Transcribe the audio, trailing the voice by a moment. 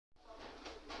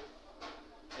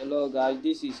Hello guys,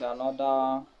 this is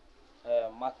another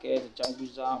market,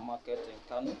 Janguza market in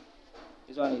Kano.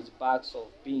 This one is bags of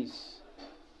beans.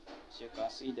 As you can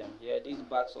see them here, these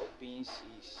bags of beans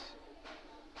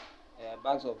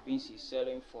is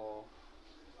selling for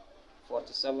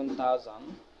 47,000.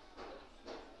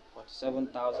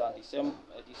 47,000. The same.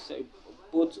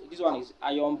 Both this one is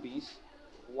iron beans,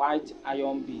 white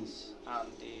iron beans, and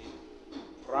the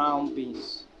brown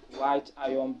beans. White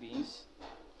iron beans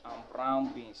and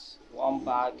brown beans. One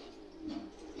bag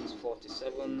is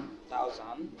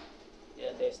 47,000.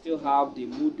 Yeah, they still have the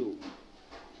mudo.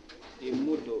 The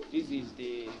mudo. This is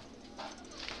the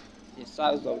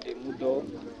size of the mudo.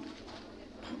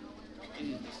 This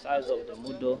is the size of the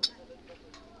mudo.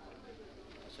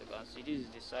 As you can see, this is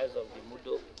the size of the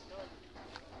mudo.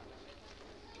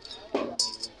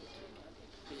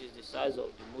 This is the size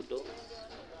of the mudo.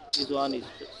 This one is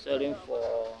selling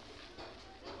for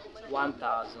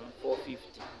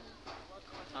 1,450.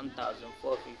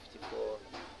 1,450 for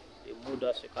the mudo.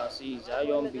 As you can see, it's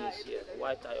iron beans here,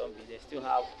 white iron beans. They still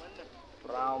have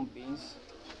brown beans.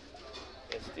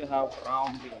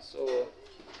 So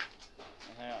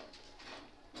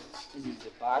this is the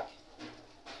bag.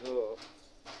 So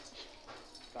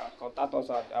you can contact us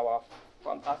at our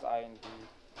contacts are in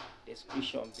the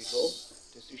description below,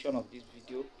 description of this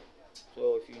video. So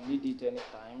if you need it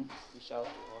anytime, reach out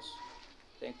to us.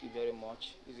 Thank you very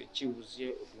much. This is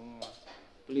WuzieMarketingAgency.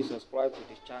 Please subscribe to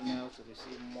the channel to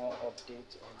receive more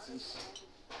updates on these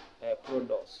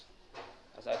products.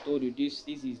 As I told you, this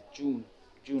is June.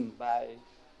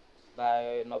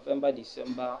 By November,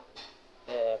 December,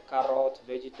 carrot,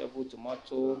 vegetable,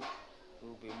 tomato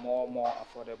will be more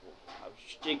affordable.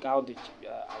 Check out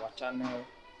our channel.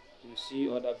 You see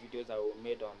other videos that we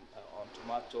made on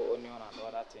tomato, onion, and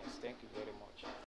other things. Thank you very much.